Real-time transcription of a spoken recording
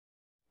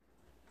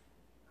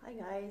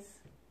Hi guys.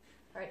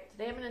 Alright,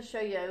 today I'm going to show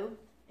you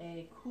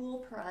a cool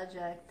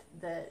project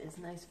that is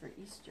nice for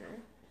Easter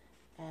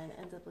and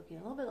ends up looking a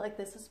little bit like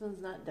this. This one's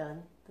not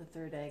done. The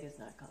third egg is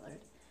not colored.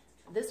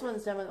 This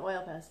one's done with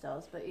oil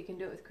pastels, but you can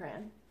do it with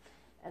crayon.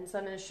 And so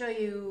I'm going to show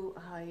you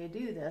how you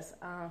do this.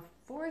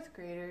 Fourth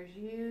graders,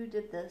 you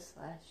did this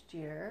last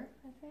year,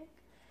 I think.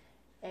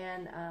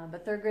 And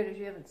but third graders,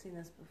 you haven't seen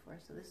this before,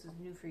 so this is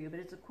new for you.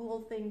 But it's a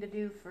cool thing to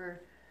do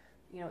for,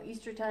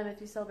 Easter time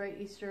if you celebrate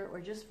Easter,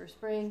 or just for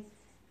spring,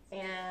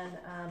 and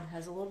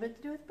has a little bit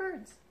to do with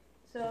birds.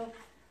 So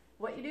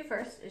what you do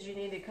first is you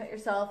need to cut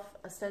yourself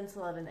a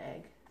stencil of an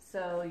egg.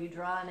 So you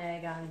draw an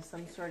egg on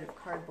some sort of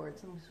cardboard,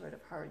 some sort of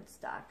hard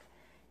stock,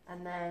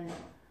 and then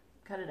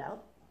cut it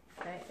out.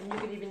 Okay, and you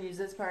could even use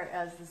this part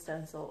as the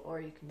stencil, or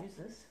you can use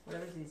this,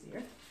 whatever's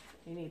easier.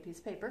 You need a piece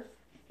of paper,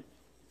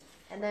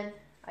 and then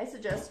I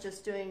suggest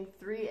just doing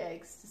 3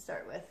 eggs to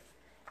start with,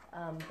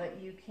 but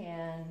you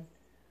can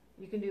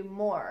do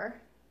more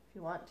if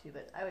you want to,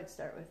 but I would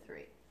start with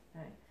 3.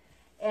 Okay?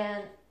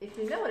 And if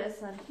you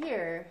notice on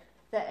here,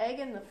 the egg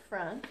in the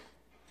front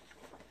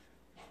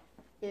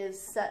is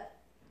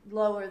set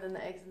lower than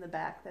the eggs in the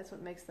back. That's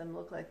what makes them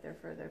look like they're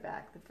further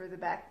back. The further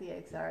back the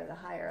eggs are, the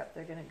higher up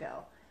they're going to go.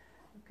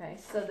 Okay,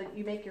 so that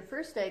you make your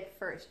first egg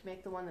first.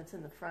 Make the one that's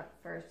in the front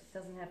first. It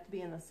doesn't have to be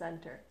in the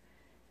center.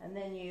 And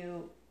then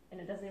and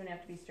it doesn't even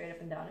have to be straight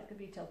up and down. It could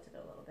be tilted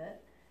a little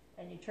bit.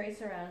 And you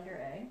trace around your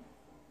egg.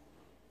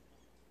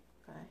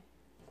 Okay,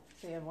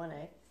 so you have 1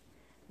 egg.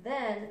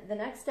 Then the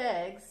next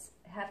eggs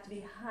have to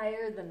be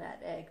higher than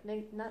that egg.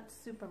 Not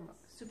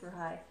super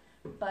high,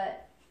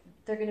 but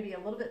they're going to be a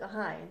little bit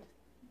behind.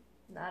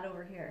 Not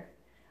over here.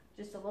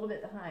 Just a little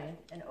bit behind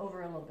and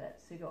over a little bit.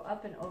 So you go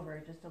up and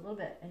over just a little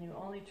bit, and you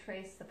only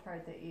trace the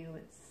part that you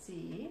would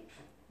see.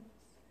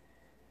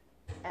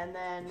 And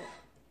then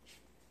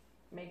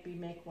maybe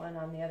make one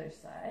on the other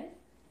side.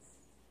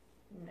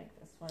 Make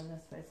this one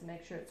this way. So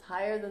make sure it's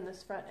higher than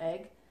this front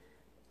egg,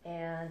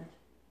 and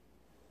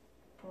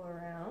go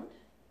around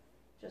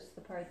just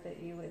the part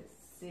that you would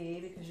see,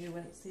 because you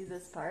wouldn't see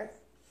this part,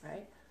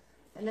 right?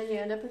 And then you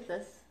end up with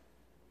this,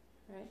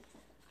 right?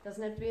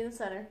 Doesn't have to be in the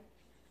center.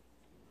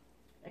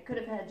 I could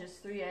have had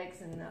just 3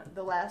 eggs and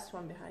the last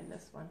one behind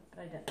this one, but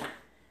I didn't.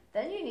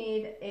 Then you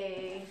need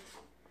a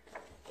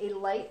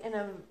light and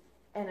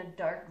a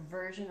dark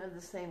version of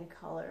the same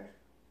color.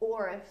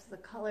 Or if the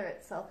color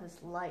itself is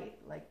light,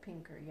 like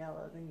pink or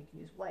yellow, then you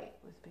can use white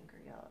with pink or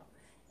yellow.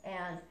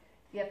 And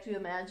you have to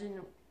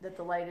imagine that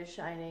the light is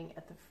shining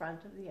at the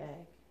front of the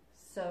egg.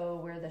 So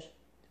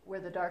where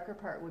the darker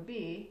part would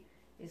be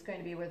is going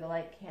to be where the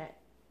light can't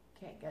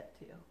get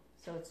to.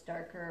 So it's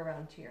darker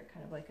around here,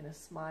 kind of like in a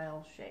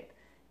smile shape.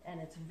 And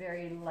it's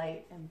very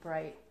light and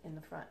bright in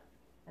the front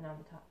and on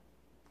the top.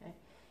 Okay.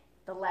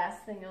 The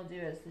last thing you'll do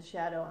is the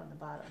shadow on the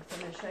bottom. So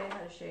I'm going to show you how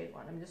to shade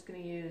one. I'm just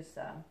going to use,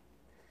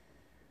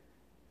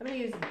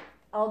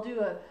 I'll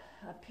do a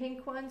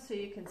pink one so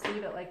you can see,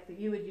 but like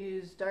you would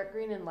use dark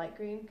green and light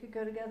green could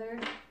go together,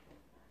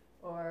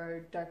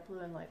 or dark blue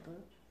and light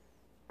blue.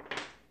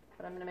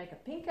 But I'm going to make a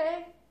pink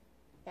egg,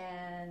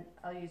 and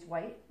I'll use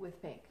white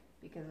with pink,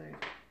 because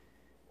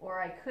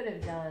or I could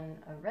have done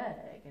a red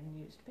egg and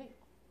used pink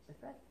with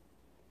red.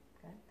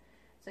 Okay,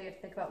 so you have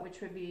to think about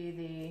which would be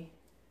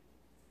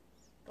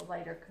the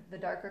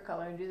darker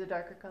color, and do the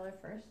darker color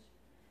first,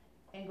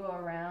 and go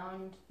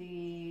around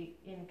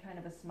in kind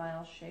of a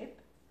smile shape.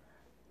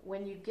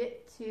 When you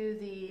get to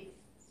the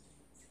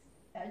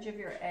edge of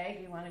your egg,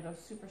 you want to go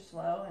super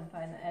slow and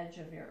find the edge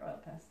of your oil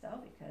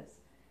pastel, because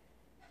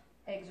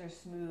eggs are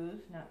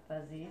smooth, not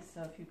fuzzy.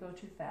 So if you go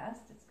too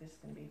fast, it's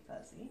just going to be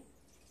fuzzy.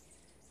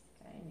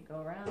 Okay, and you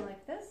go around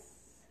like this,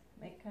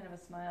 make kind of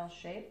a smile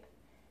shape,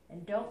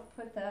 and don't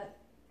put that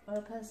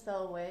oil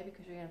pastel away,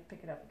 because you're going to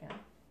pick it up again.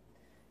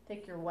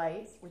 Take your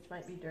white, which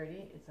might be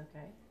dirty, it's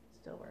okay,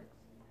 still works.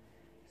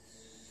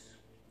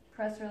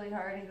 Press really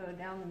hard and go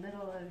down the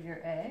middle of your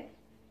egg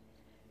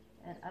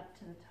and up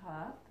to the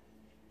top.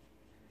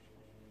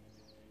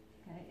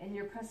 Okay, and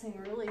you're pressing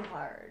really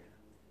hard.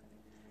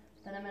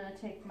 Then I'm going to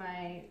take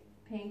my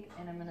pink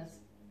and I'm going to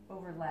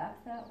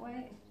overlap that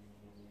way,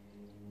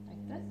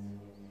 like this.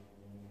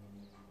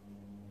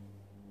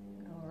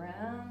 Go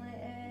around the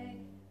egg,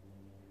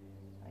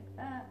 like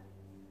that.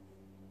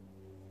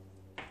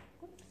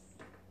 Whoops.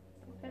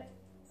 Okay.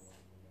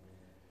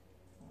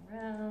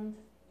 Around.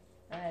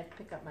 Then I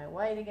pick up my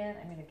white again.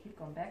 I'm going to keep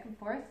going back and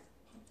forth,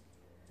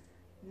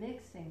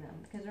 mixing them,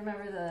 because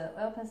remember, the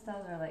oil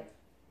pastels are like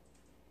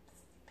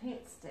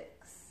paint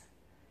sticks.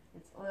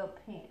 It's oil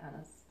paint on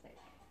a stick.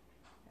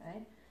 Okay,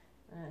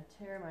 I'm going to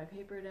tear my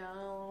paper down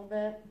a little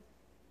bit.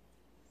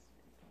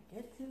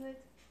 Get to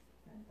it.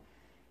 Okay.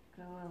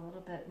 Go a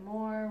little bit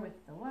more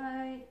with the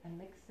white and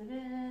mix it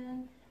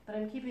in, but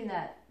I'm keeping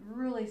that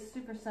really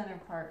super center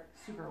part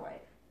super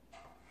white,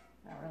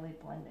 not really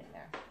blending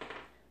there.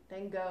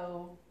 Then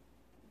go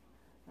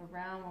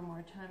around one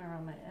more time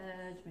around my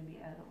edge, maybe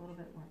add a little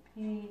bit more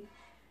paint.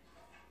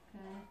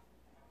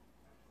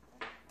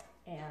 Okay.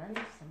 And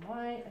some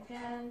white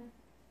again.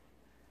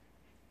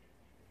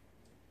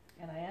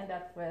 And I end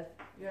up with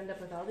you end up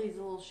with all these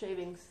little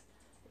shavings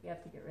that you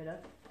have to get rid of.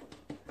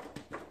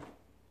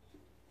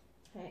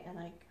 Okay, and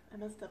I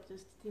messed up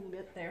just a teeny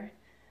bit there.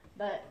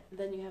 But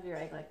then you have your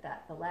egg like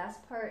that. The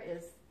last part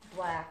is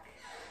black.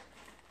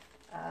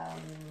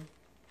 I'm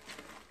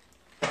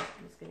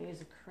just going to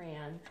use a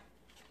crayon.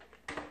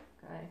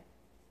 Okay,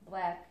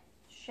 black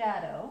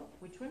shadow,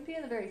 which wouldn't be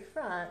in the very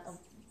front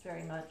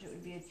very much. It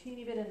would be a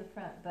teeny bit in the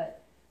front,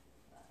 but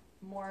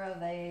more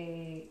of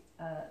a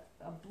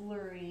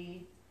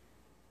blurry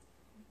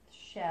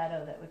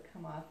shadow that would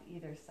come off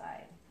either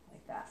side,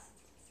 like that.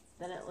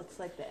 Then it looks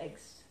like the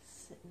egg's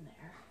sitting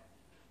there.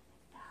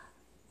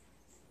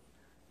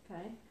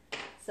 Okay,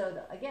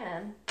 so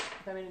again,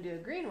 if I'm going to do a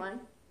green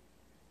one,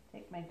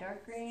 take my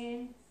dark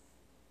green,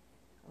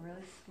 go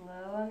really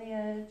slow on the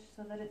edge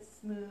so that it's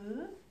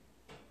smooth.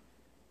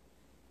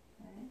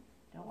 Okay,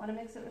 don't want to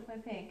mix it with my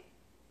pink.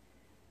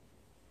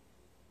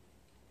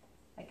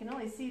 I can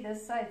only see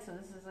this side, so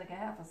this is like a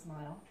half a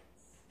smile.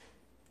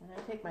 And I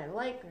take my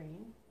light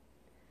green,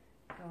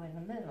 go in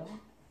the middle,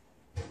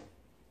 and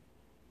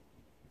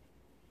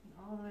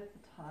all the way at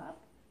the top,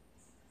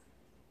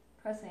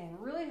 pressing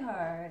really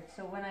hard.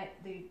 So when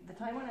the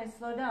time when I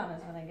slow down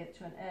is when I get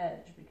to an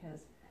edge,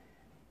 because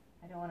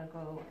I don't want to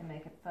go and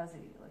make it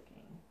fuzzy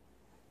looking.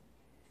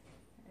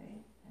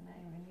 Okay, and I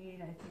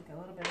need, I think, a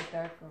little bit of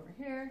dark over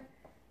here.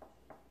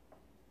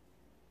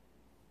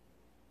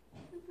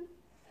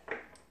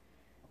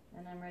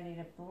 And I'm ready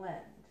to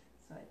blend.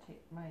 So I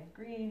take my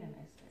green and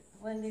I start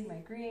blending my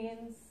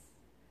greens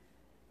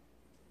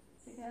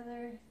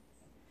together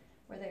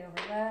where they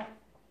overlap.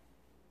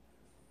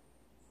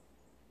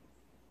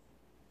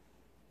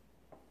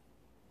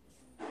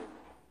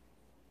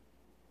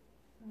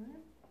 I'm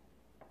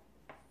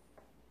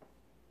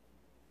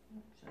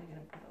actually going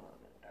to put a little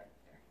bit of dark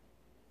there.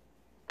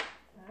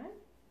 Alright.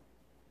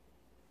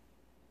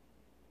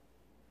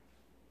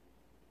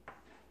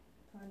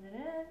 Blend it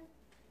in.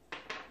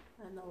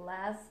 And the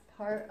last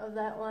part of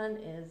that one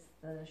is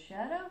the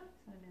shadow.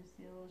 So I'm going to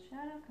see a little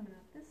shadow coming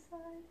up this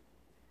side,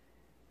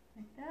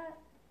 like that.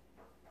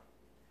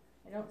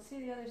 I don't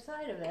see the other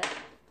side of it.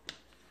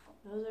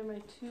 Those are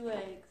my 2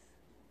 eggs.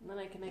 And then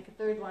I can make a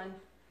third one,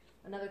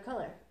 another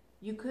color.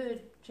 You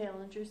could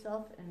challenge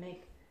yourself and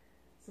make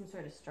some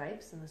sort of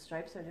stripes, and the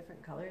stripes are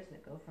different colors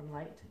that go from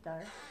light to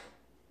dark.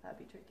 That'd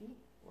be tricky.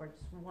 Or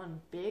just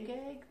one big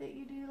egg that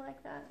you do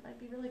like that. Might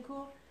be really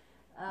cool.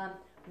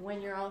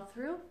 When you're all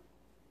through,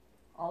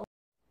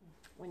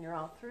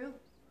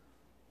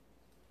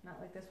 not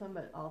like this one,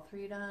 but all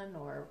 3 done,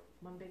 or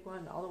one big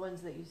one, all the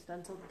ones that you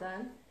stenciled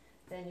done,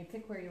 then you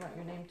pick where you want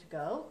your name to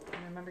go.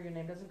 And remember, your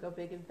name doesn't go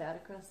big and fat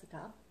across the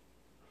top.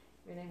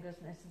 Your name goes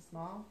nice and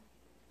small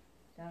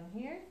down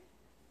here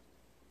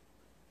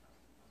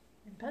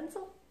in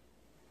pencil.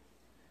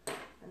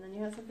 And then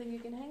you have something you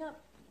can hang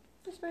up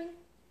for spring.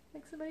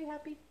 Make somebody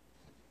happy.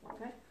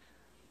 Okay?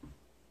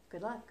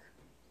 Good luck.